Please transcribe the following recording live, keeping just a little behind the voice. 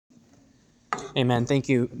Amen. Thank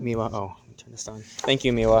you, Miwa. Oh, let me turn this on. Thank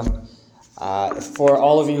you, Miwa. For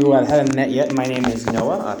all of you who I haven't met yet, my name is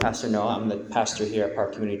Noah, Pastor Noah. I'm the pastor here at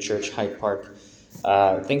Park Community Church, Hyde Park.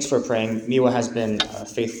 Thanks for praying. Miwa has been a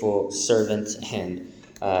faithful servant and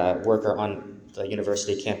worker on the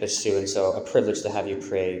university campus too, and so a privilege to have you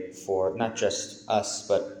pray for not just us,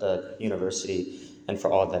 but the university and for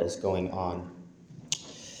all that is going on.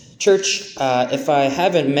 Church, if I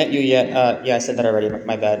haven't met you yet, yeah, I said that already,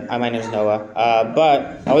 my bad. My name is Noah.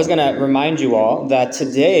 But I was going to remind you all that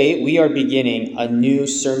today we are beginning a new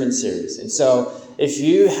sermon series. And so if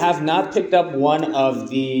you have not picked up one of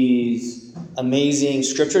these amazing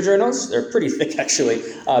scripture journals, they're pretty thick actually,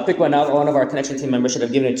 pick one up. One of our connection team members should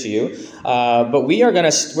have given it to you. But we're going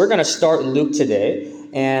to start Luke today.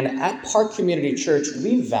 And at Park Community Church,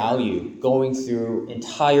 we value going through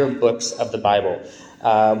entire books of the Bible.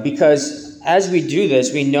 Because as we do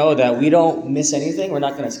this, we know that we don't miss anything. We're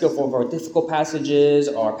not going to skip over difficult passages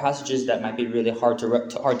or passages that might be really hard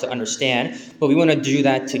to understand, but we want to do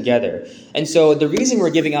that together. And so the reason we're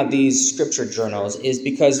giving out these scripture journals is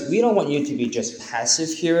because we don't want you to be just passive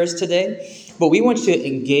hearers today, but we want you to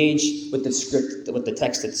engage with the script, with the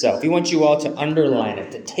text itself. We want you all to underline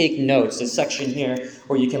it, to take notes. This section here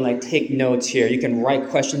where you can take notes here. You can write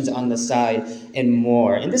questions on the side and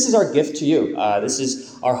more. And this is our gift to you. This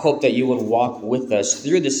is our hope that you would walk with us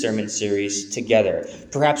through this sermon series together.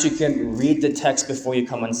 Perhaps you can read the text before you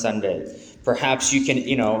come on Sunday. Perhaps you can,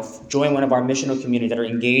 join one of our missional communities that are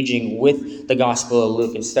engaging with the Gospel of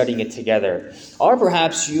Luke and studying it together. Or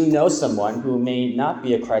perhaps you know someone who may not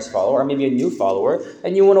be a Christ follower or maybe a new follower,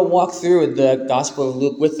 and you want to walk through the Gospel of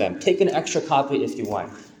Luke with them. Take an extra copy if you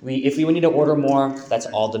want. If we need to order more, that's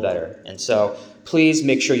all the better. And so please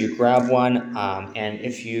make sure you grab one. And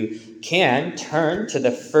if you can, turn to the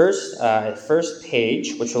first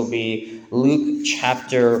page, which will be Luke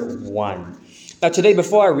chapter 1. Now today,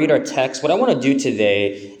 before I read our text, what I want to do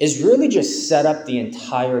today is really just set up the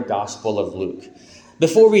entire Gospel of Luke.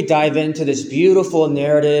 Before we dive into this beautiful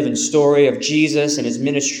narrative and story of Jesus and his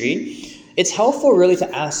ministry, it's helpful really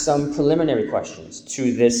to ask some preliminary questions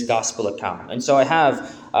to this Gospel account. And so I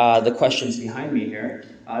have the questions behind me here.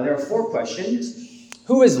 There are 4 questions.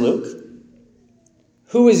 Who is Luke?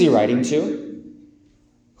 Who is he writing to?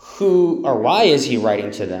 Who or why is he writing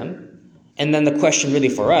to them? And then the question really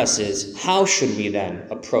for us is, how should we then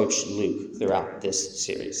approach Luke throughout this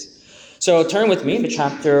series? So turn with me to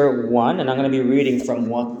chapter 1, and I'm going to be reading from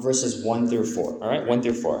verses 1 through 4. All right, 1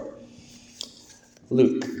 through 4.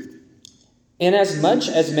 Luke. Inasmuch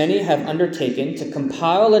as many have undertaken to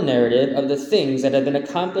compile a narrative of the things that have been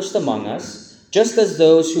accomplished among us, just as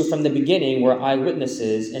those who from the beginning were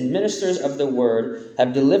eyewitnesses and ministers of the word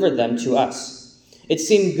have delivered them to us. It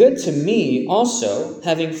seemed good to me also,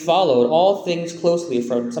 having followed all things closely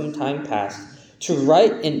for some time past, to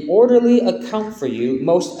write an orderly account for you,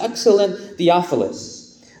 most excellent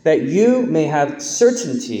Theophilus, that you may have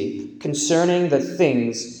certainty concerning the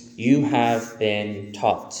things you have been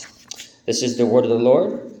taught. This is the word of the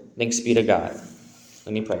Lord. Thanks be to God.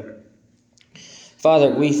 Let me pray.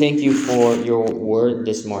 Father, we thank you for your word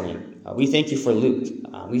this morning. We thank you for Luke.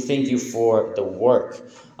 We thank you for the work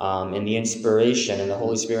and the inspiration and the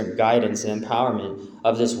Holy Spirit guidance and empowerment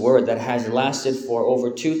of this word that has lasted for over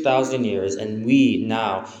 2,000 years. And we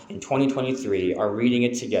now, in 2023, are reading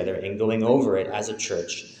it together and going over it as a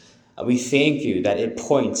church. We thank you that it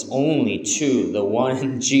points only to the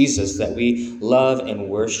one Jesus that we love and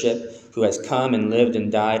worship, who has come and lived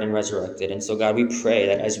and died and resurrected. And so, God, we pray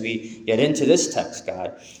that as we get into this text,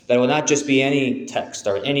 God, that it will not just be any text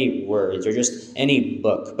or any words or just any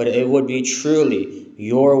book, but it would be truly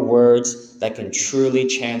your words that can truly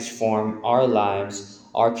transform our lives,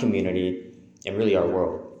 our community, and really our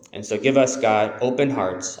world. And so give us, God, open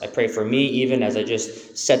hearts. I pray for me, even as I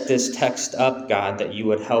just set this text up, God, that you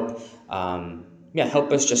would help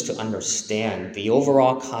us just to understand the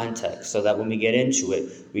overall context so that when we get into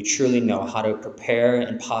it, we truly know how to prepare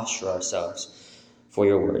and posture ourselves for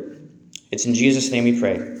your word. It's in Jesus' name we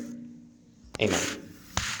pray. Amen.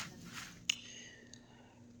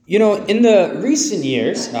 In the recent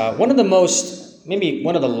years, one of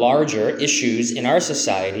the larger issues in our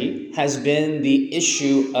society has been the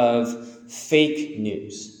issue of fake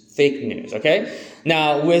news. Fake news, okay?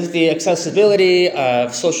 Now, with the accessibility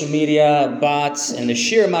of social media, bots, and the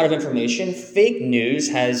sheer amount of information, fake news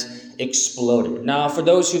has exploded. Now, for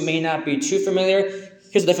those who may not be too familiar,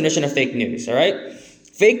 here's the definition of fake news, all right?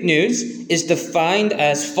 Fake news is defined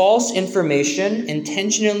as false information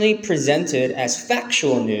intentionally presented as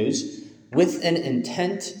factual news with an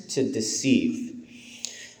intent to deceive.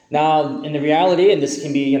 Now, in the reality, and this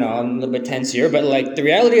can be, a little bit tense here, but like the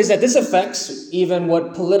reality is that this affects even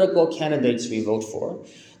what political candidates we vote for.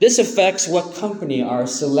 This affects what company or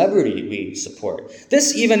celebrity we support.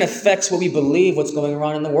 This even affects what we believe what's going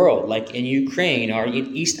on in the world, like in Ukraine or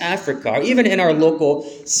in East Africa, or even in our local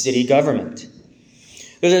city government.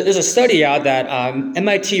 There's a study out that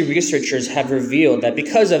MIT researchers have revealed that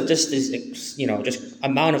because of just this, just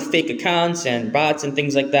amount of fake accounts and bots and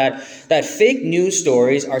things like that, that fake news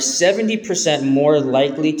stories are 70% more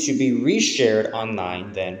likely to be reshared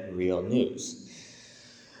online than real news.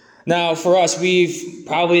 Now, for us, we've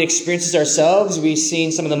probably experienced this ourselves. We've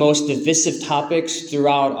seen some of the most divisive topics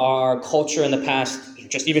throughout our culture in the past,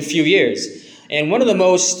 just even few years. And one of the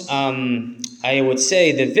most, I would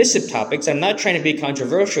say, divisive topics, I'm not trying to be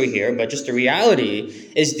controversial here, but just the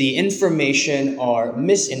reality is the information or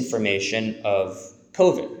misinformation of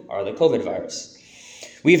COVID, or the COVID virus.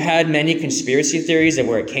 We've had many conspiracy theories of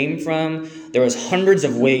where it came from. There was hundreds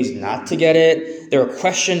of ways not to get it. There were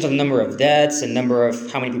questions on the number of deaths and number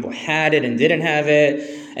of how many people had it and didn't have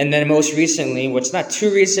it. And then most recently, which not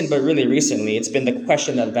too recent, but really recently, it's been the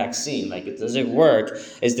question of vaccine. Like, does it work?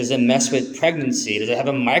 Does it mess with pregnancy? Does it have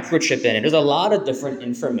a microchip in it? There's a lot of different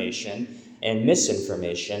information and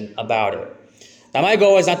misinformation about it. Now, my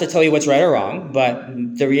goal is not to tell you what's right or wrong, but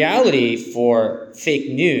the reality for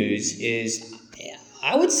fake news is,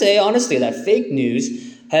 I would say honestly, that fake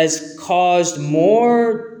news has caused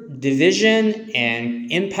more division and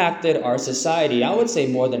impacted our society, I would say,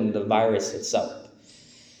 more than the virus itself.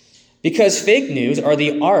 Because fake news, or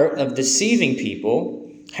the art of deceiving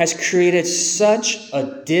people, has created such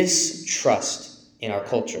a distrust in our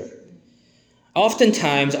culture.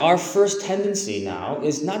 Oftentimes, our first tendency now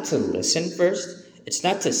is not to listen first. It's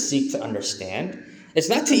not to seek to understand. It's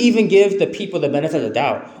not to even give the people the benefit of the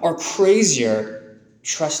doubt, or crazier,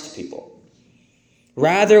 trust people.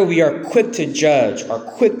 Rather, we are quick to judge, or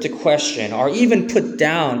quick to question, or even put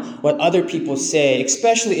down what other people say,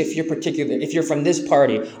 especially if you're from this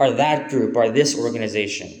party, or that group, or this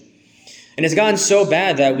organization. And it's gotten so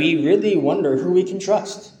bad that we really wonder who we can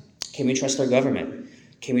trust. Can we trust our government?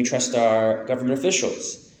 Can we trust our government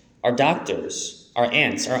officials, our doctors, our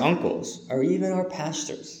aunts, our uncles, or even our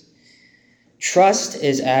pastors? Trust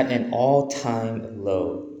is at an all-time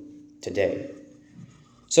low today.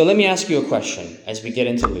 So let me ask you a question as we get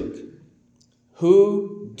into Luke.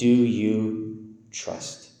 Who do you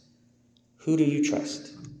trust? Who do you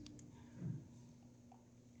trust?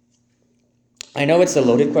 I know it's a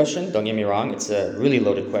loaded question. Don't get me wrong. It's a really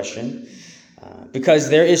loaded question because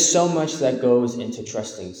there is so much that goes into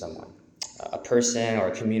trusting someone, a person or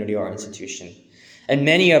a community or institution. And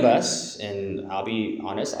many of us, and I'll be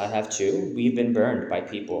honest, I have too, we've been burned by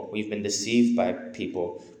people. We've been deceived by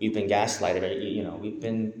people. We've been gaslighted. We've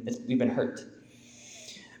been hurt.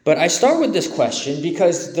 But I start with this question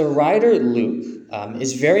because the writer Luke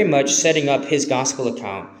is very much setting up his gospel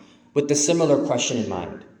account with the similar question in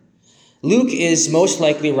mind. Luke is most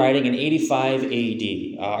likely writing in 85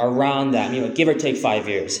 AD, around that, give or take 5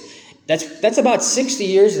 years. That's about 60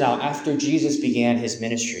 years now after Jesus began his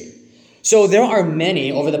ministry. So there are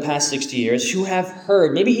many over the past 60 years who have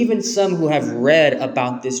heard, maybe even some who have read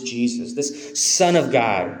about this Jesus, this Son of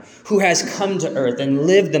God, who has come to earth and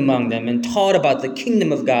lived among them and taught about the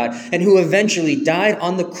kingdom of God, and who eventually died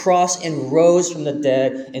on the cross and rose from the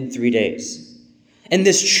dead in 3 days. And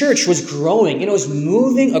this church was growing, and it was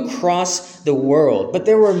moving across the world. But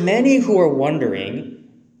there were many who were wondering,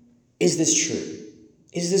 is this true?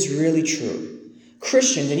 Is this really true?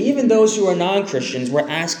 Christians, and even those who are non-Christians, were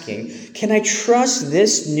asking, can I trust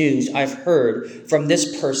this news I've heard from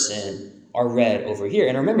this person or read over here?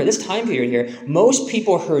 And remember, this time period here, most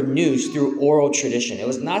people heard news through oral tradition. It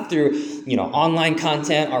was not through, online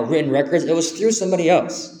content or written records. It was through somebody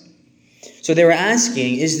else. So they were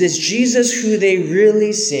asking, is this Jesus who they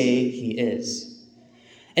really say he is?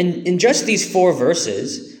 And in just these 4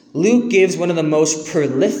 verses, Luke gives one of the most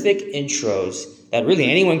prolific intros that really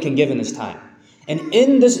anyone can give in this time. And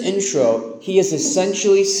in this intro, he is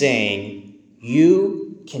essentially saying,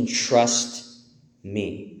 you can trust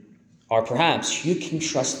me. Or perhaps you can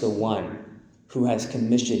trust the one who has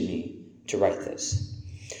commissioned me to write this.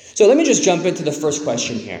 So let me just jump into the first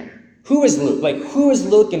question here. Who is Luke? Who is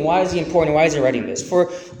Luke and why is he important? Why is he writing this?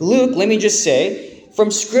 For Luke, let me just say, from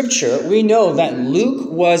Scripture, we know that Luke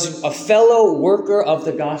was a fellow worker of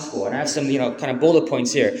the gospel. And I have some, kind of bullet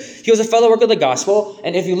points here. He was a fellow worker of the gospel.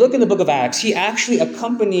 And if you look in the book of Acts, he actually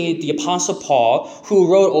accompanied the Apostle Paul,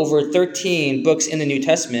 who wrote over 13 books in the New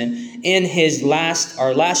Testament, in his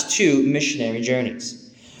last 2 missionary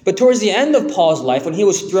journeys. But towards the end of Paul's life, when he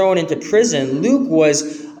was thrown into prison, Luke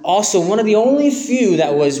was also one of the only few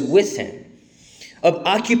that was with him.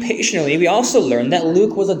 Occupationally, we also learned that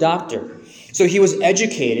Luke was a doctor. So he was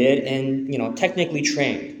educated and, technically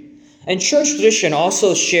trained. And church tradition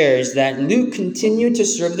also shares that Luke continued to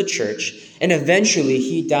serve the church, and eventually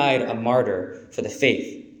he died a martyr for the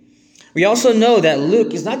faith. We also know that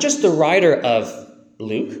Luke is not just the writer of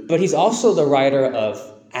Luke, but he's also the writer of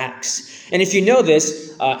Acts. And if you know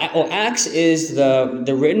this, Acts is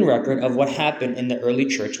the written record of what happened in the early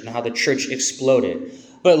church and how the church exploded.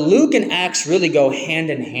 But Luke and Acts really go hand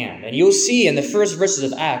in hand. And you'll see in the first verses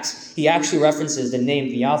of Acts, he actually references the name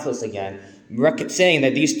Theophilus again, saying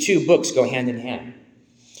that these two books go hand in hand.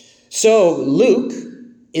 So Luke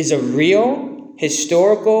is a real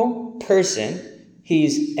historical person.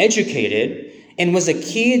 He's educated and was a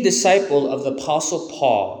key disciple of the Apostle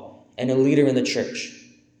Paul and a leader in the church.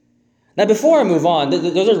 Now, before I move on,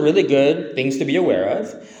 those are really good things to be aware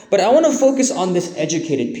of, but I want to focus on this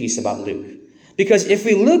educated piece about Luke. Because if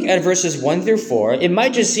we look at verses 1 through 4, it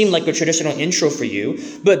might just seem like a traditional intro for you,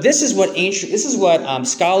 but this is what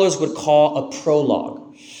scholars would call a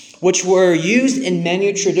prologue, which were used in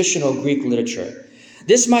many traditional Greek literature.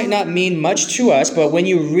 This might not mean much to us, but when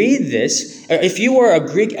you read this, if you were a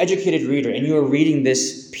Greek educated reader and you were reading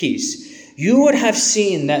this piece, you would have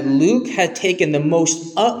seen that Luke had taken the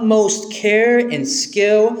utmost care and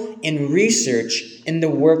skill and research in the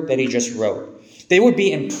work that he just wrote. They would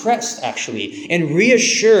be impressed, actually, and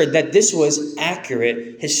reassured that this was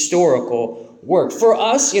accurate historical work. For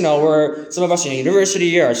us, some of us in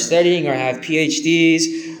university are studying or have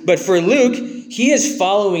PhDs, but for Luke, he is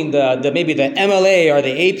following maybe the MLA or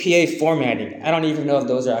the APA formatting. I don't even know if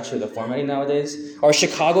those are actually the formatting nowadays, or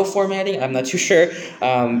Chicago formatting. I'm not too sure.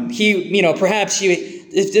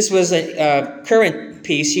 If this was a current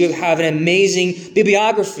piece, he would have an amazing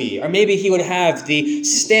bibliography, or maybe he would have the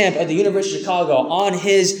stamp of the University of Chicago on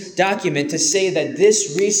his document to say that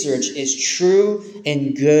this research is true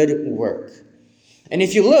and good work. And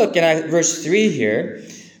if you look at verse 3 here,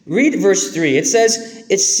 read verse 3. It says,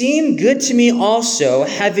 "It seemed good to me also,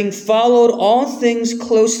 having followed all things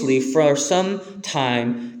closely for some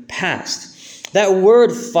time past." That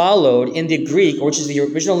word "followed" in the Greek, which is the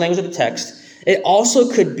original language of the text, it also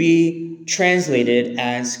could be translated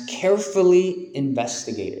as carefully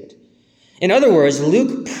investigated. In other words,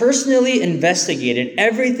 Luke personally investigated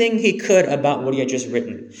everything he could about what he had just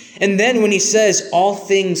written. And then when he says all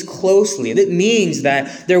things closely, that means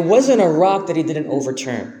that there wasn't a rock that he didn't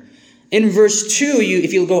overturn. In verse 2,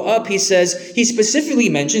 if you go up, he specifically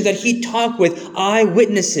mentions that he talked with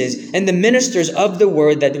eyewitnesses and the ministers of the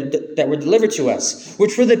word that were delivered to us,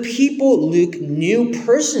 which were the people Luke knew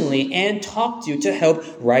personally and talked to help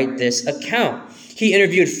write this account. He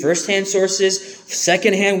interviewed first-hand sources,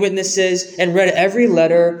 second-hand witnesses, and read every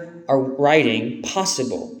letter or writing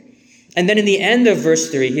possible. And then in the end of verse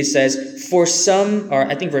 3, he says, verse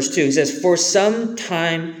 2, he says, "For some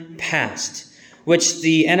time past," which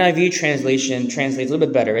the NIV translation translates a little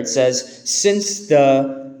bit better. It says, "since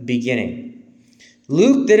the beginning."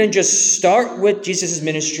 Luke didn't just start with Jesus'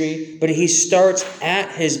 ministry, but he starts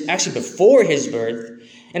before his birth.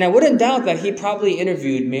 And I wouldn't doubt that he probably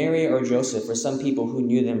interviewed Mary or Joseph or some people who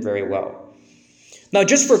knew them very well. Now,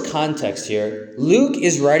 just for context here, Luke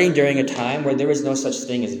is writing during a time where there was no such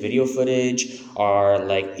thing as video footage or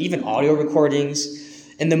even audio recordings.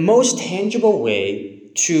 And the most tangible way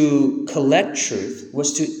to collect truth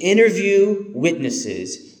was to interview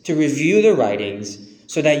witnesses, to review the writings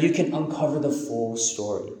so that you can uncover the full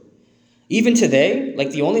story. Even today,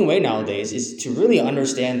 the only way nowadays is to really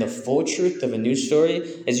understand the full truth of a news story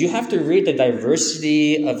is you have to read the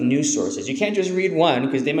diversity of news sources. You can't just read one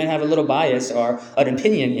because they might have a little bias or an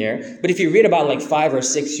opinion here. But if you read about 5 or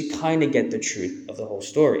 6, you kind of get the truth of the whole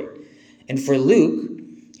story. And for Luke,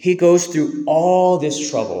 he goes through all this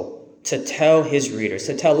trouble to tell his readers,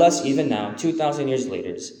 to tell us even now, 2,000 years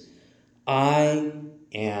later, I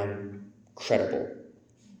am credible.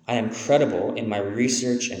 I am credible in my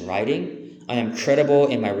research and writing. I am credible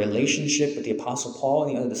in my relationship with the Apostle Paul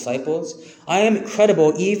and the other disciples. I am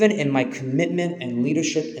credible even in my commitment and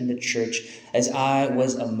leadership in the church as I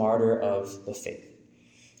was a martyr of the faith.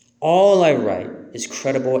 All I write is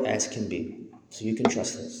credible as can be. So you can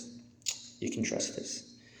trust this. You can trust this.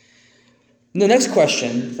 And the next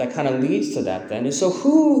question that kind of leads to that then is, so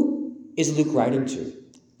who is Luke writing to?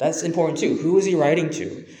 That's important too. Who is he writing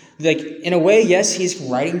to? In a way, yes, he's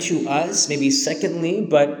writing to us, maybe secondly,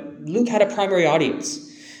 but Luke had a primary audience.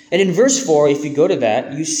 And in verse 4, if you go to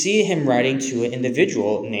that, you see him writing to an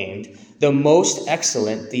individual named the most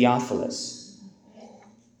excellent Theophilus.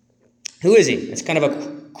 Who is he? It's kind of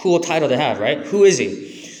a cool title to have, right? Who is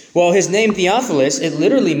he? Well, his name Theophilus, it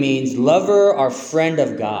literally means lover or friend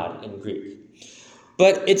of God in Greek.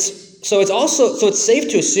 But it's safe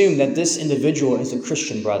to assume that this individual is a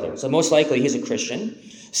Christian brother. So most likely he's a Christian.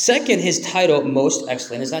 Second, his title, most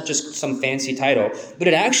excellent, is not just some fancy title, but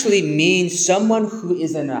it actually means someone who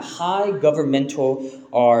is in a high governmental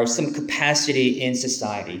or some capacity in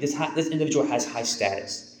society. This individual has high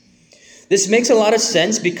status. This makes a lot of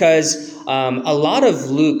sense because a lot of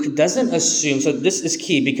Luke doesn't assume, so this is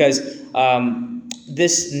key because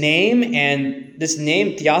this name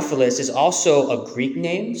Theophilus is also a Greek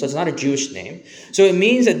name, so it's not a Jewish name. So it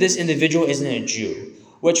means that this individual isn't a Jew,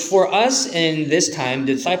 which for us in this time,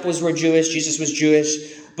 the disciples were Jewish, Jesus was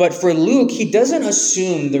Jewish, but for Luke, he doesn't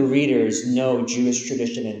assume the readers know Jewish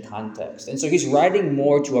tradition and context. And so he's writing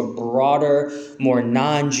more to a broader, more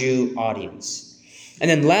non-Jew audience. And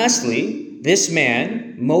then lastly, this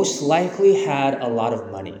man most likely had a lot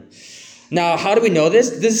of money. Now, how do we know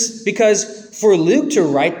this? Because for Luke to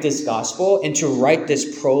write this gospel and to write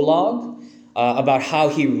this prologue about how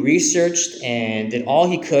he researched and did all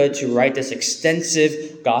he could to write this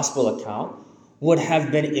extensive gospel account would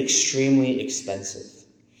have been extremely expensive.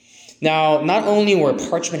 Now, not only were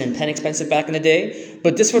parchment and pen expensive back in the day,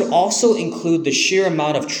 but this would also include the sheer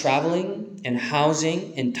amount of traveling and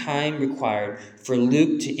housing and time required for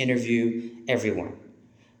Luke to interview everyone.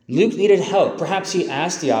 Luke needed help. Perhaps he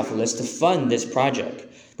asked Theophilus to fund this project.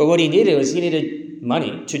 But what he needed was he needed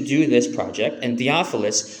money to do this project, and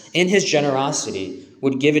Theophilus, in his generosity,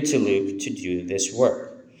 would give it to Luke to do this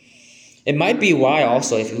work. It might be why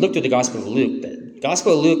also, if you look through the Gospel of Luke, the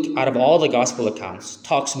Gospel of Luke, out of all the Gospel accounts,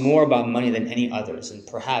 talks more about money than any others, and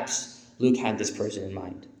perhaps Luke had this person in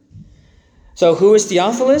mind. So who is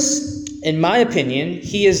Theophilus? In my opinion,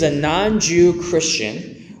 he is a non-Jew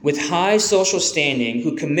Christian with high social standing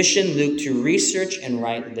who commissioned Luke to research and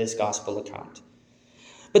write this Gospel account.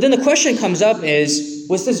 But then the question comes up is,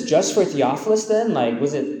 was this just for Theophilus then?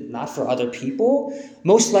 Was it not for other people?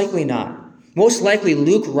 Most likely not. Most likely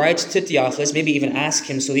Luke writes to Theophilus, maybe even ask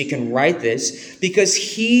him so he can write this, because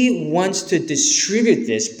he wants to distribute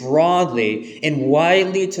this broadly and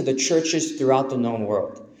widely to the churches throughout the known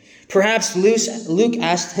world. Perhaps Luke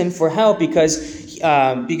asked him for help because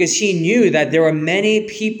he knew that there were many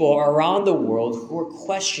people around the world who were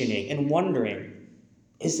questioning and wondering,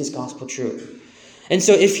 is this gospel true? And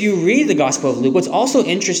so if you read the Gospel of Luke, what's also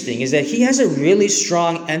interesting is that he has a really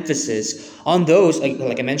strong emphasis on those,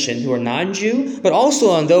 like I mentioned, who are non-Jew, but also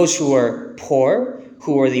on those who are poor,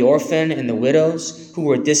 who are the orphan and the widows, who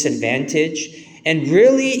were disadvantaged, and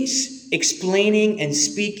really explaining and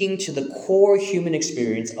speaking to the core human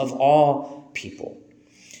experience of all people.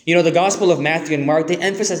 You know, the Gospel of Matthew and Mark, they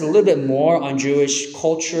emphasize a little bit more on Jewish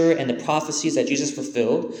culture and the prophecies that Jesus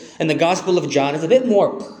fulfilled. And the Gospel of John is a bit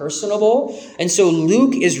more personable. And so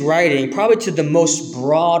Luke is writing probably to the most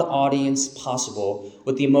broad audience possible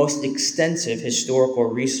with the most extensive historical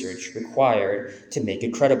research required to make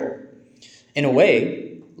it credible. In a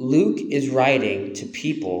way, Luke is writing to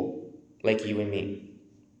people like you and me.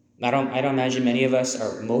 I don't imagine many of us,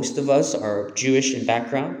 or most of us, are Jewish in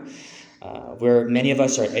background. Where many of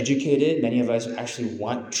us are educated, many of us actually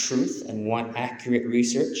want truth and want accurate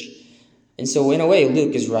research. And so in a way,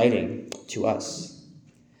 Luke is writing to us.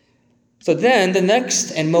 So then the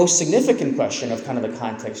next and most significant question of kind of the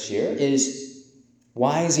context here is,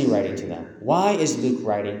 why is he writing to them? Why is Luke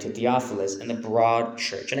writing to Theophilus and the broad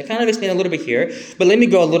church? And I kind of explained a little bit here, but let me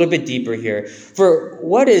go a little bit deeper here. For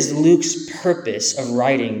what is Luke's purpose of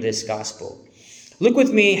writing this gospel? Look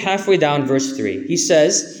with me halfway down verse 3. He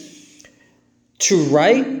says, to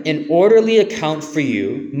write an orderly account for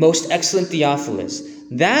you, most excellent Theophilus,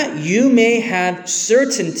 that you may have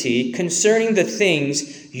certainty concerning the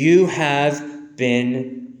things you have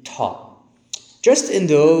been taught. Just in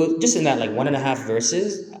that 1.5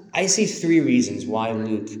 verses, I see 3 reasons why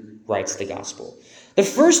Luke writes the gospel. The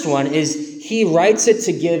first one is he writes it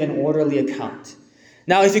to give an orderly account.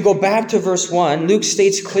 Now, if you go back to verse 1, Luke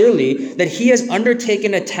states clearly that he has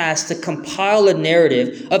undertaken a task to compile a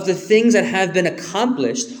narrative of the things that have been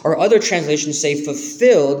accomplished, or other translations say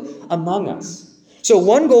fulfilled, among us. So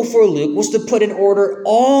one goal for Luke was to put in order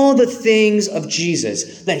all the things of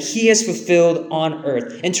Jesus that he has fulfilled on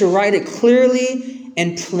earth, and to write it clearly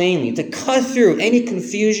and plainly, to cut through any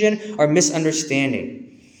confusion or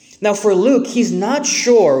misunderstanding. Now, for Luke, he's not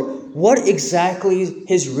sure what exactly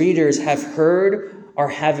his readers have heard or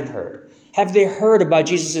haven't heard. Have they heard about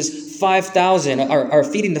Jesus' 5,000 or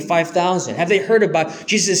feeding the 5,000? Have they heard about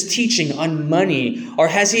Jesus' teaching on money? Or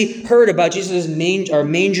has he heard about Jesus'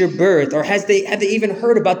 manger birth? Or have they even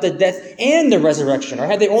heard about the death and the resurrection? Or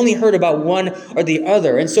have they only heard about one or the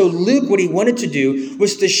other? And so Luke, what he wanted to do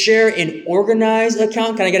was to share an organized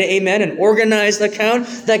account. Can I get an amen? An organized account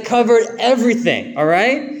that covered everything, all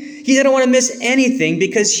right? He didn't want to miss anything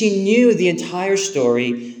because he knew the entire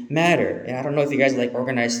story mattered. And I don't know if you guys like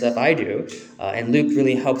organized stuff. I do. And Luke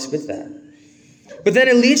really helps with that. But then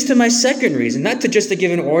it leads to my second reason, not to just to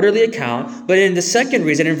give an orderly account, but in the second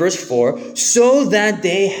reason in verse 4, so that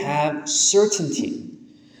they have certainty.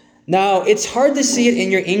 Now, it's hard to see it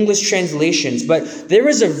in your English translations, but there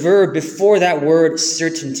is a verb before that word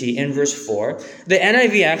certainty in verse 4. The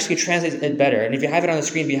NIV actually translates it better. And if you have it on the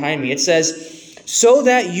screen behind me, it says, so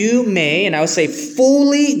that you may, and I would say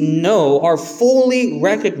fully know or fully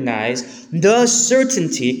recognize the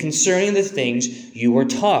certainty concerning the things you were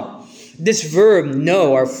taught. This verb,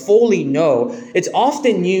 know or fully know, it's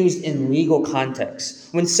often used in legal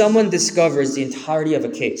context when someone discovers the entirety of a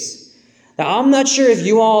case. Now, I'm not sure if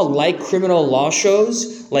you all like criminal law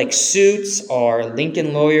shows like Suits or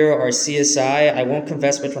Lincoln Lawyer or CSI. I won't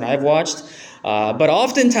confess which one I've watched. But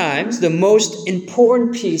oftentimes, the most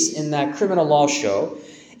important piece in that criminal law show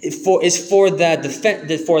is for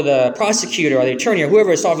the prosecutor or the attorney or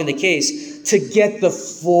whoever is solving the case to get the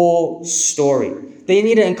full story. They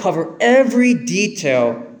need to uncover every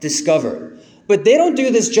detail discovered. But they don't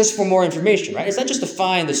do this just for more information, right? It's not just to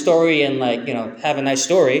find the story and have a nice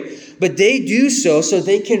story, but they do so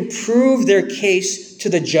they can prove their case to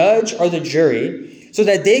the judge or the jury so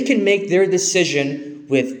that they can make their decision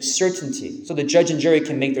with certainty. So the judge and jury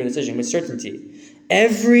can make their decision with certainty.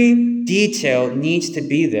 Every detail needs to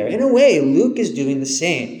be there. In a way, Luke is doing the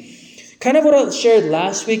same. Kind of what I shared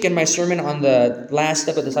last week in my sermon on the last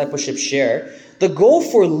step of discipleship share. The goal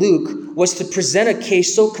for Luke was to present a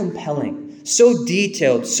case so compelling, so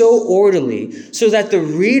detailed, so orderly, so that the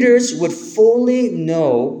readers would fully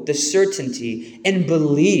know the certainty and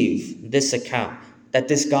believe this account, that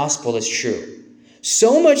this gospel is true.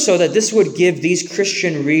 So much so that this would give these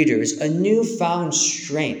Christian readers a newfound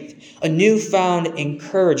strength, a newfound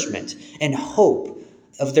encouragement and hope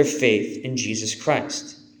of their faith in Jesus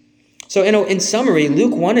Christ. So, in summary,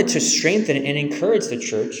 Luke wanted to strengthen and encourage the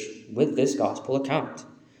church with this gospel account.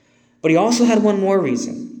 But he also had one more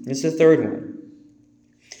reason. It's the third one.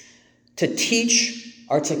 To teach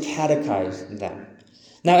or to catechize them.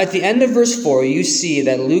 Now, at the end of verse 4, you see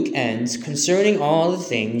that Luke ends, concerning all the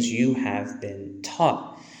things you have been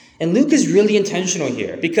taught. And Luke is really intentional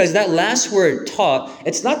here because that last word, taught,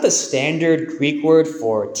 it's not the standard Greek word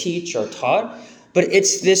for teach or taught, but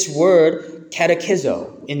it's this word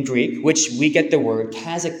katechizo in Greek, which we get the word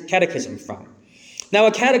catechism from. Now,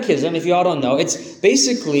 a catechism, if you all don't know, it's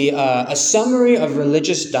basically a summary of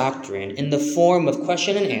religious doctrine in the form of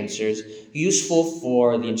question and answers useful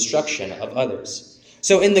for the instruction of others.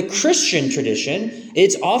 So in the Christian tradition,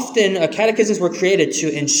 it's often catechisms were created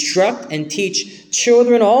to instruct and teach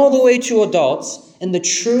children all the way to adults in the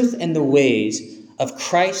truth and the ways of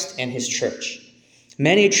Christ and his church.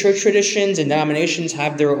 Many church traditions and denominations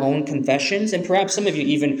have their own confessions, and perhaps some of you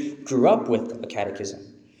even grew up with a catechism.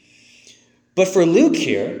 But for Luke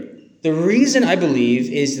here, the reason I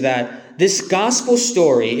believe is that this gospel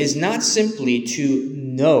story is not simply to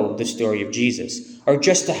know the story of Jesus, or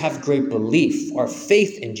just to have great belief or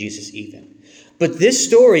faith in Jesus even. But this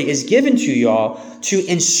story is given to y'all to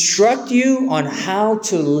instruct you on how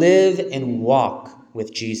to live and walk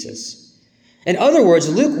with Jesus. In other words,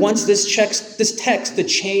 Luke wants this text to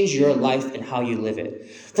change your life and how you live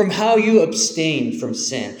it. From how you abstain from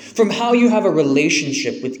sin, from how you have a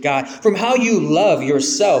relationship with God, from how you love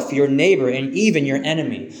yourself, your neighbor, and even your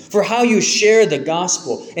enemy, for how you share the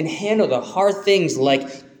gospel and handle the hard things like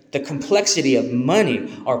the complexity of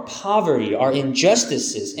money, our poverty, our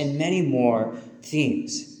injustices, and many more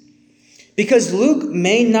themes. Because Luke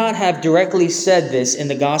may not have directly said this in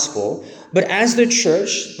the gospel, but as the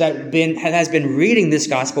church that has been reading this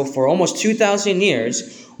gospel for almost 2,000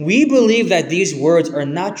 years, we believe that these words are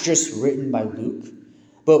not just written by Luke,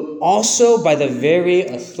 but also by the very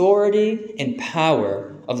authority and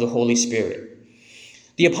power of the Holy Spirit.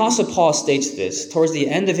 The Apostle Paul states this towards the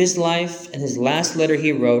end of his life in his last letter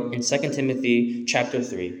he wrote in 2 Timothy chapter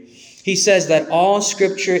 3. He says that all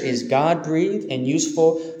Scripture is God-breathed and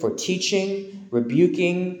useful for teaching,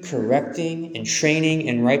 rebuking, correcting, and training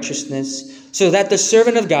in righteousness, so that the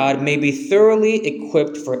servant of God may be thoroughly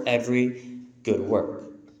equipped for every good work.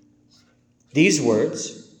 These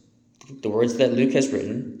words, the words that Luke has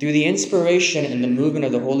written, through the inspiration and the movement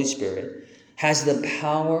of the Holy Spirit, has the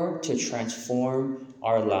power to transform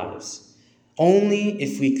our lives. Only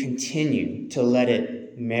if we continue to let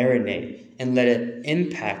it marinate and let it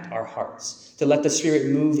impact our hearts, to let the Spirit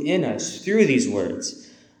move in us through these words,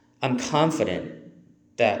 I'm confident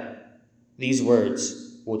that these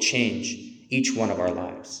words will change each one of our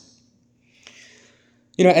lives.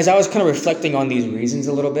 As I was kind of reflecting on these reasons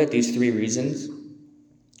a little bit, these 3 reasons,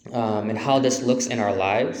 and how this looks in our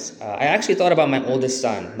lives, I actually thought about my oldest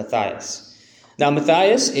son, Matthias. Now,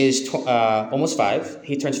 Matthias is almost 5.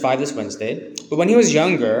 He turns 5 this Wednesday. But when he was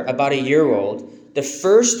younger, about a year old, the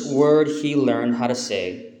first word he learned how to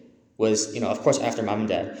say was, of course, after mom and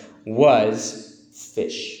dad, was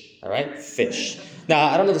fish. All right? Fish. Now,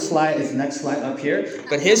 I don't know the next slide up here,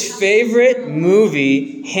 but his favorite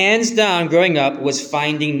movie, hands down, growing up, was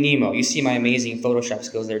Finding Nemo. You see my amazing Photoshop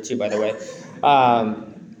skills there too, by the way.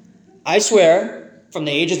 I swear, from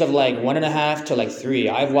the ages of 1.5 to 3,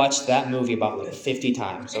 I've watched that movie about 50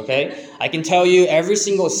 times, okay? I can tell you every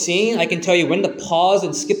single scene. I can tell you when to pause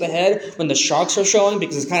and skip ahead when the sharks are showing,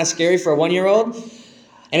 because it's kind of scary for a 1-year-old.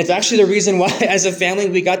 And it's actually the reason why, as a family,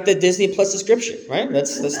 we got the Disney Plus subscription, right?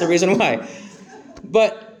 That's the reason why.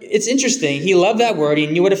 But it's interesting. He loved that word. He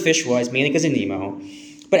knew what a fish was, mainly because of Nemo.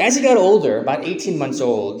 But as he got older, about 18 months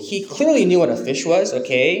old, he clearly knew what a fish was,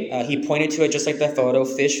 okay? He pointed to it just like that photo,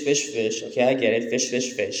 fish, fish, fish. Okay, I get it, fish,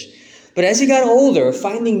 fish, fish. But as he got older,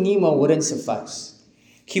 Finding Nemo wouldn't suffice.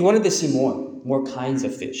 He wanted to see more kinds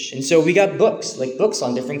of fish. And so we got books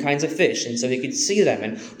on different kinds of fish. And so he could see them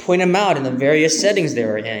and point them out in the various settings they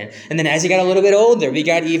were in. And then as he got a little bit older, we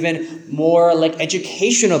got even more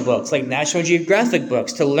educational books, like National Geographic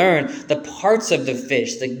books, to learn the parts of the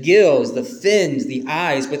fish, the gills, the fins, the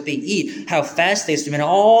eyes, what they eat, how fast they swim, and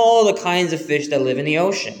all the kinds of fish that live in the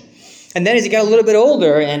ocean. And then as he got a little bit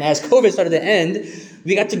older, and as COVID started to end,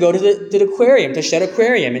 we got to go to the aquarium, to Shed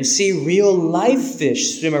Aquarium, and see real live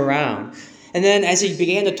fish swim around. And then as he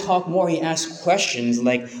began to talk more, he asked questions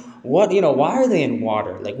like, why are they in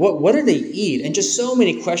water? What do they eat? And just so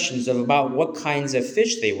many questions about what kinds of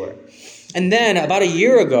fish they were. And then about a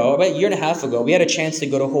year and a half ago, we had a chance to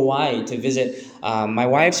go to Hawaii to visit my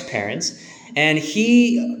wife's parents. And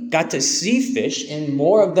he got to see fish in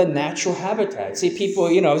more of the natural habitat. See people,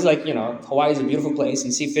 it's Hawaii is a beautiful place,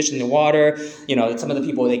 and see fish in the water. Some of the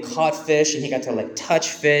people, they caught fish, and he got to touch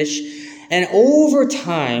fish. And over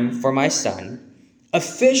time, for my son, a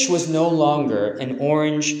fish was no longer an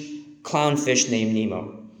orange clownfish named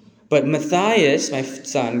Nemo. But Matthias, my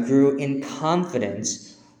son, grew in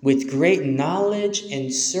confidence with great knowledge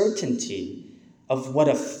and certainty of what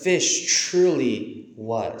a fish truly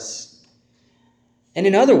was. And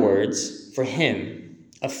in other words, for him,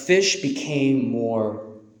 a fish became more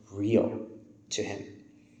real to him.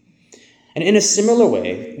 And in a similar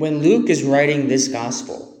way, when Luke is writing this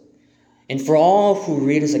gospel, and for all who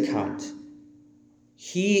read his account,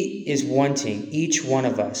 he is wanting each one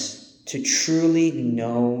of us to truly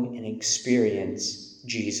know and experience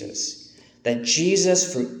Jesus. That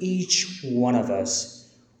Jesus for each one of us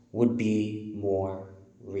would be more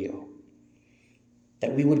real.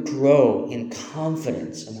 That we would grow in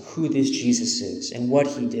confidence in who this Jesus is and what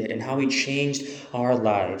he did and how he changed our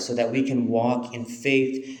lives so that we can walk in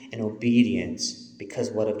faith and obedience because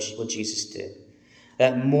of what Jesus did.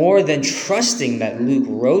 That more than trusting that Luke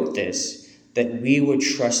wrote this, that we would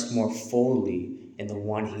trust more fully in the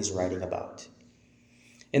one he's writing about.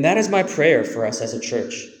 And that is my prayer for us as a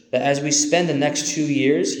church, that as we spend the next 2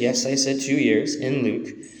 years, yes, I said 2 years, in Luke,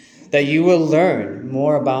 that you will learn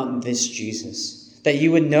more about this Jesus. That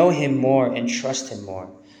you would know him more and trust him more.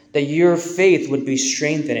 That your faith would be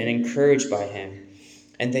strengthened and encouraged by him.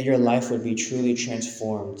 And that your life would be truly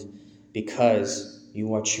transformed because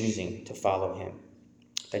you are choosing to follow him.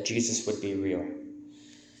 That Jesus would be real.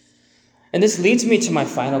 And this leads me to my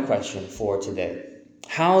final question for today.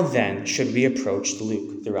 How then should we approach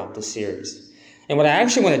Luke throughout the series? And what I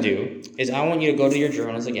actually want to do is I want you to go to your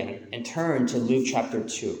journals again and turn to Luke chapter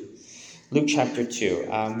 2. Luke chapter 2.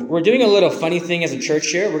 We're doing a little funny thing as a church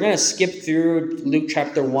here. We're going to skip through Luke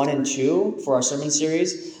chapter 1 and 2 for our sermon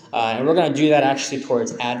series. And we're going to do that actually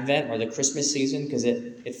towards Advent or the Christmas season because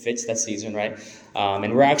it fits that season, right?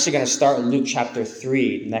 And we're actually going to start Luke chapter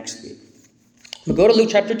 3 next week. We'll go to Luke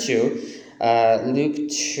chapter 2. Luke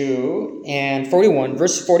 2 and 41,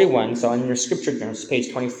 verse 41. So on your scripture journals,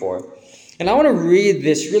 page 24. And I want to read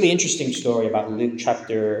this really interesting story about Luke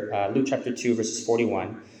chapter 2, verses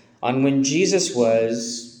 41. On when Jesus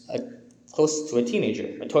was close to a teenager,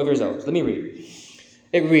 at 12 years old. Let me read.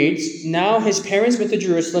 It reads, "Now his parents went to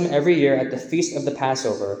Jerusalem every year at the feast of the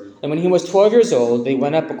Passover, and when he was 12 years old, they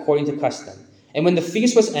went up according to custom. And when the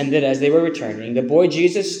feast was ended, as they were returning, the boy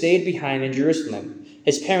Jesus stayed behind in Jerusalem.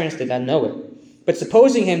 His parents did not know it. But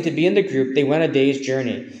supposing him to be in the group, they went a day's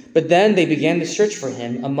journey. But then they began to search for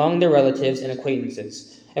him among their relatives and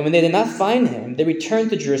acquaintances. And when they did not find him, they returned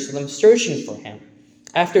to Jerusalem searching for him.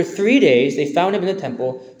 After 3 days, they found him in the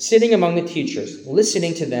temple, sitting among the teachers,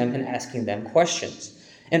 listening to them and asking them questions.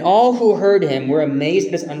 And all who heard him were amazed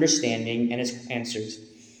at his understanding and his answers.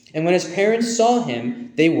 And when his parents saw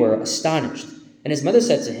him, they were astonished. And his mother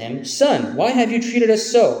said to him, "Son, why have you treated us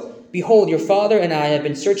so? Behold, your father and I have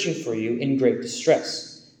been searching for you in great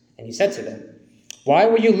distress." And he said to them, "Why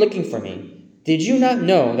were you looking for me? Did you not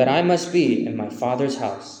know that I must be in my father's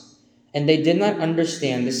house?" And they did not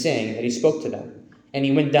understand the saying that he spoke to them. And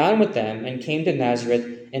he went down with them and came to Nazareth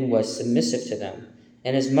and was submissive to them.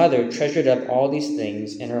 And his mother treasured up all these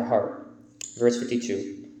things in her heart. Verse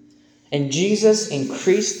 52. And Jesus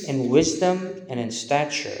increased in wisdom and in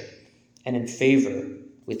stature and in favor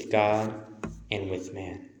with God and with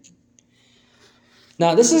man.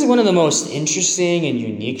 Now, this is one of the most interesting and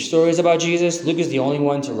unique stories about Jesus. Luke is the only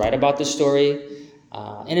one to write about this story.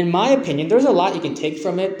 And in my opinion, there's a lot you can take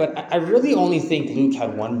from it, but I really only think Luke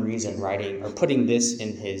had one reason writing or putting this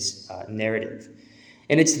in his narrative.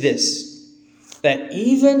 And it's this, that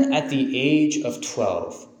even at the age of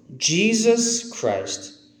 12, Jesus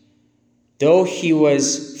Christ, though he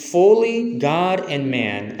was fully God and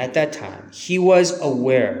man at that time, he was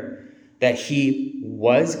aware that he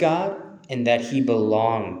was God and that he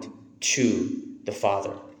belonged to the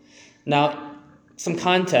Father. Now, some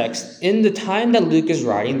context. In the time that Luke is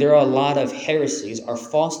writing, there are a lot of heresies or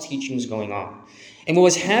false teachings going on. And what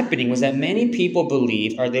was happening was that many people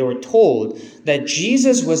believed, or they were told, that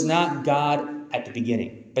Jesus was not God at the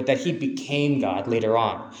beginning, but that he became God later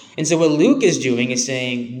on. And so what Luke is doing is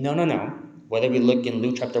saying, no. Whether we look in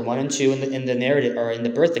Luke chapter 1 and 2 in the narrative or in the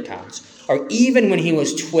birth accounts, or even when he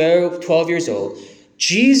was 12 years old,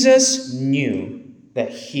 Jesus knew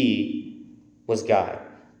that he was God.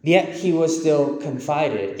 Yet he was still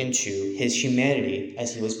confided into his humanity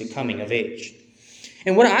as he was becoming of age.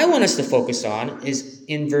 And what I want us to focus on is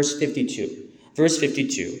in verse 52. Verse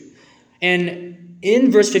 52. And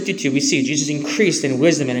in verse 52, we see Jesus increased in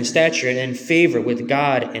wisdom and in stature and in favor with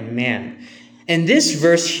God and man. And this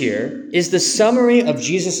verse here is the summary of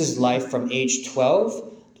Jesus' life from age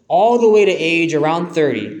 12 all the way to age around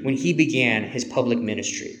 30 when he began his public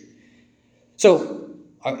ministry. So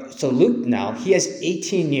Luke now, he has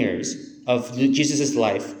 18 years of Jesus'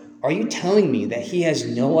 life. Are you telling me that he has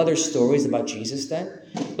no other stories about Jesus then?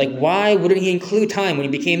 Like, why wouldn't he include time when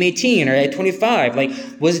he became 18 or at 25? Like,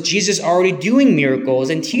 was Jesus already doing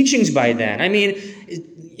miracles and teachings by then? I mean,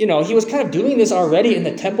 he was kind of doing this already in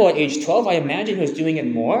the temple at age 12. I imagine he was doing it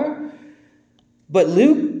more. But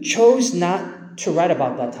Luke chose not to write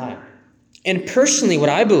about that time. And personally, what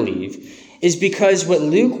I believe is because what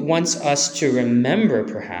Luke wants us to remember,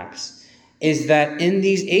 perhaps, is that in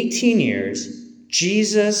these 18 years,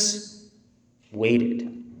 Jesus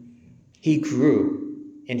waited. He grew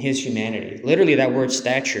in his humanity. Literally, that word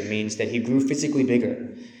stature means that he grew physically bigger.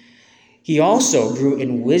 He also grew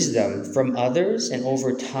in wisdom from others, and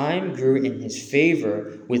over time grew in his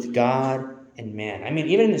favor with God and man. I mean,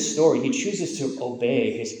 even in the story, he chooses to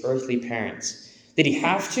obey his earthly parents. Did he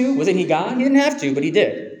have to? Wasn't he God? He didn't have to, but he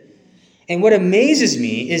did. And what amazes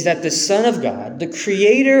me is that the Son of God, the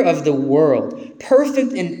creator of the world,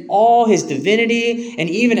 perfect in all his divinity and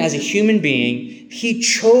even as a human being, he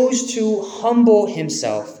chose to humble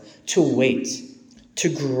himself, to wait, to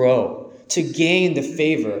grow, to gain the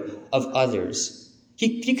favor of others.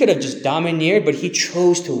 He could have just domineered, but he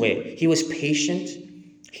chose to wait. He was patient.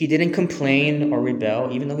 He didn't complain or rebel,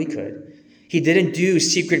 even though he could. He didn't do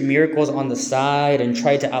secret miracles on the side and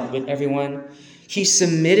try to outwit everyone. He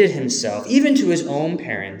submitted himself, even to his own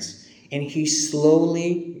parents, and he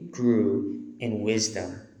slowly grew in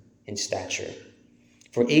wisdom and stature.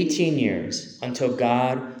 For 18 years, until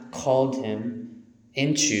God called him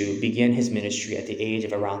to begin his ministry at the age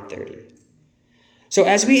of around 30. So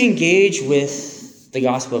as we engage with the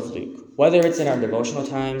Gospel of Luke, whether it's in our devotional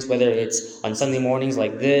times, whether it's on Sunday mornings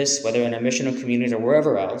like this, whether in our missional communities or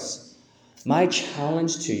wherever else, my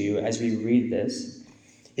challenge to you as we read this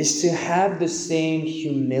is to have the same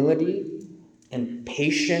humility and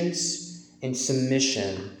patience and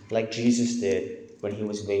submission like Jesus did when he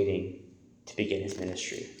was waiting to begin his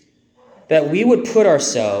ministry. That we would put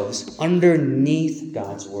ourselves underneath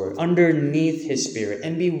God's word, underneath his Spirit,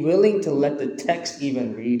 and be willing to let the text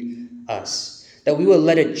even read us. That we will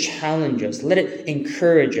let it challenge us, let it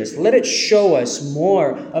encourage us, let it show us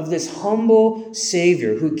more of this humble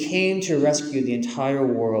Savior who came to rescue the entire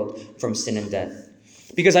world from sin and death.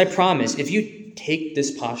 Because I promise, if you take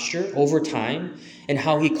this posture over time, and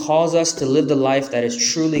how he calls us to live the life that is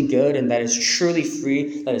truly good and that is truly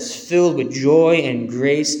free, that is filled with joy and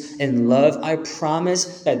grace and love, I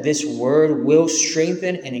promise that this word will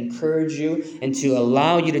strengthen and encourage you and to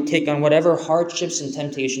allow you to take on whatever hardships and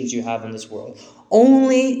temptations you have in this world.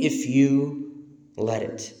 Only if you let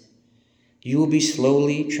it. You will be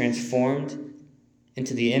slowly transformed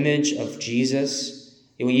into the image of Jesus.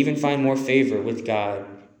 You will even find more favor with God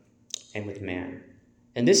and with man.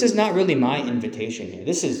 And this is not really my invitation here.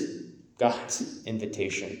 This is God's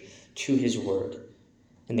invitation to his word.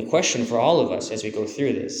 And the question for all of us as we go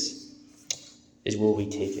through this is, will we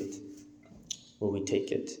take it? Will we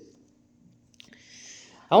take it?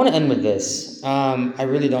 I want to end with this. I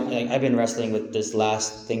really don't. I've been wrestling with this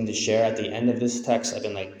last thing to share at the end of this text. I've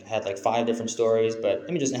been had 5 different stories, but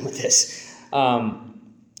let me just end with this.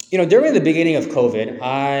 During the beginning of COVID,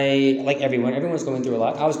 everyone's going through a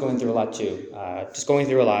lot. I was going through a lot too. Just going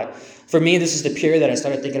through a lot. For me, this is the period that I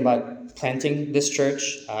started thinking about planting this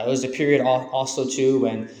church. It was the period also too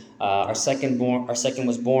when our second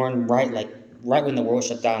was born right when the world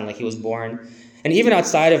shut down. He was born. And even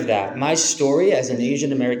outside of that, my story as an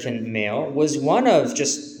Asian American male was one of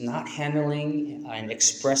just not handling and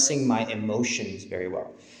expressing my emotions very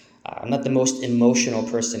well. I'm not the most emotional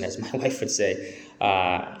person, as my wife would say.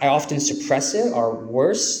 I often suppress it, or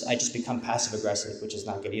worse, I just become passive-aggressive, which is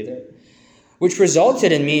not good either. Which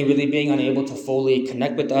resulted in me really being unable to fully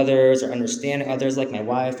connect with others or understand others like my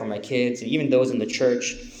wife or my kids, and even those in the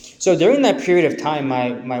church. So during that period of time,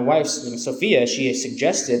 my wife, Sophia, she has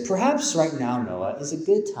suggested, perhaps right now, Noah, is a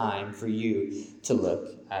good time for you to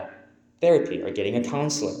look at therapy or getting a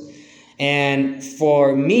counselor. And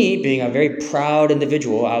for me, being a very proud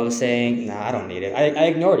individual, I was saying, nah, I don't need it. I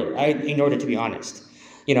ignored it. I ignored it, to be honest.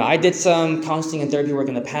 I did some counseling and therapy work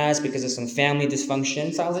in the past because of some family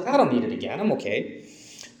dysfunction. So I was like, I don't need it again. I'm okay.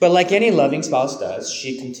 But like any loving spouse does,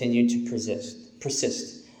 she continued to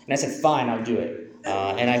persist. And I said, fine, I'll do it.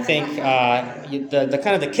 And I think the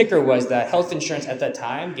kind of the kicker was that health insurance at that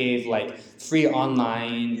time gave free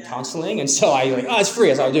online counseling. And so it's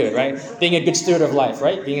free, so I'll do it, right? Being a good steward of life,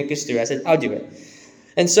 right? Being a good steward. I said, I'll do it.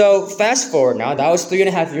 And so fast forward now, that was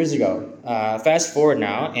 3.5 years ago. Fast forward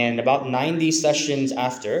now, and about 90 sessions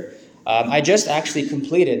after, I just actually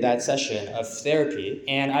completed that session of therapy.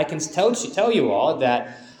 And I can tell you all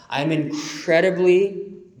that I'm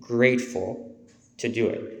incredibly grateful to do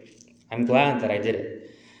it. I'm glad that I did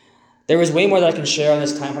it. There was way more that I can share on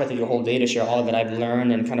this time. I think a whole day to share all that I've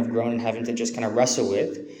learned and kind of grown and having to just kind of wrestle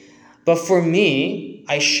with. But for me,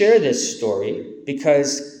 I share this story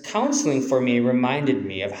because counseling for me reminded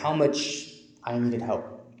me of how much I needed help.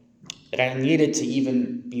 That I needed to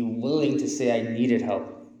even be willing to say I needed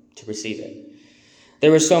help to receive it.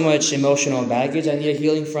 There was so much emotional baggage I needed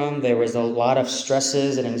healing from. There was a lot of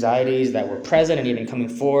stresses and anxieties that were present and even coming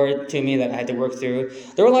forward to me that I had to work through.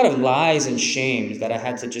 There were a lot of lies and shames that I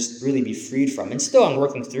had to just really be freed from. And still I'm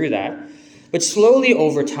working through that. But slowly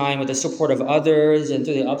over time, with the support of others and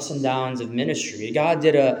through the ups and downs of ministry, God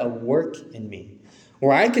did a work in me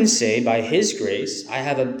where I can say, by his grace, I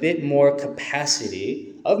have a bit more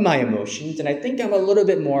capacity of my emotions, and I think I'm a little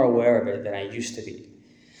bit more aware of it than I used to be.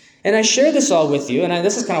 And I share this all with you, and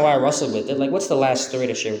this is kind of why I wrestled with it. What's the last story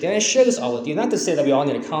to share with you? And I share this all with you, not to say that we all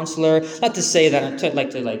need a counselor, not to say that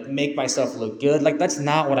to make myself look good. That's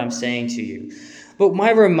not what I'm saying to you. But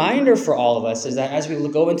my reminder for all of us is that as we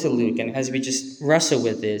go into Luke and as we just wrestle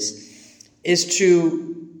with this, is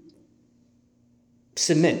to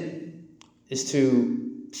submit, is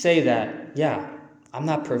to say that, yeah, I'm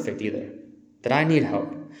not perfect either, that I need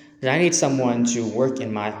help, that I need someone to work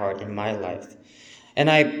in my heart, in my life. And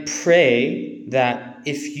I pray that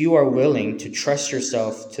if you are willing to trust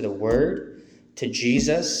yourself to the Word, to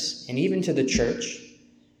Jesus, and even to the church,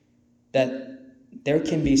 that there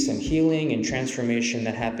can be some healing and transformation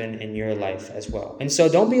that happen in your life as well. And so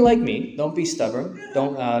don't be like me. Don't be stubborn.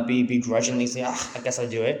 Don't be begrudgingly say, I guess I'll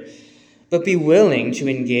do it. But be willing to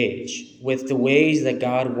engage with the ways that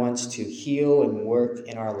God wants to heal and work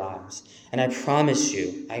in our lives. And I promise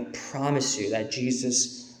you that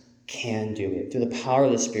Jesus can do it. Through the power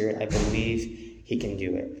of the Spirit, I believe he can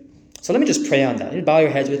do it. So let me just pray on that. You bow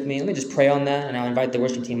your heads with me. Let me just pray on that, and I'll invite the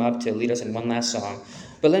worship team up to lead us in one last song.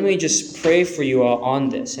 But let me just pray for you all on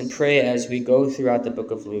this, and pray as we go throughout the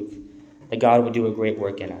book of Luke that God would do a great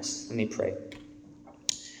work in us. Let me pray.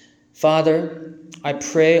 Father, I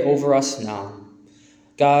pray over us now.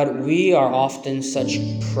 God, we are often such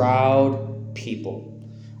proud people.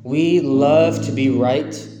 We love to be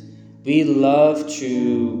right. We love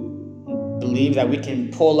to believe that we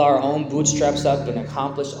can pull our own bootstraps up and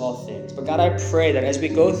accomplish all things. But God, I pray that as we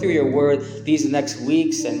go through your word these next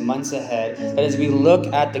weeks and months ahead, that as we look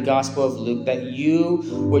at the Gospel of Luke, that you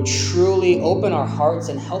would truly open our hearts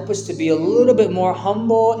and help us to be a little bit more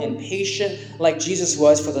humble and patient like Jesus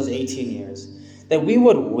was for those 18 years. That we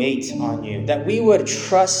would wait on you, that we would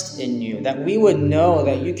trust in you, that we would know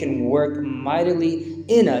that you can work mightily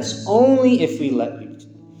in us only if we let you.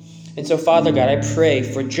 And so, Father God, I pray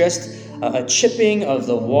for just a chipping of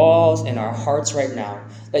the walls in our hearts right now,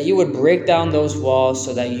 that you would break down those walls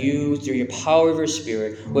so that you, through your power of your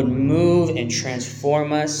Spirit, would move and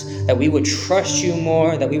transform us, that we would trust you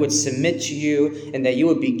more, that we would submit to you, and that you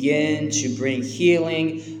would begin to bring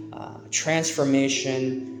healing,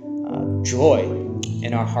 transformation, joy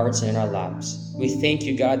in our hearts and in our lives. We thank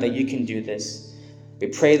you, God, that you can do this. We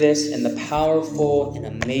pray this in the powerful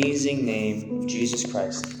and amazing name of Jesus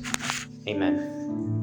Christ. Amen.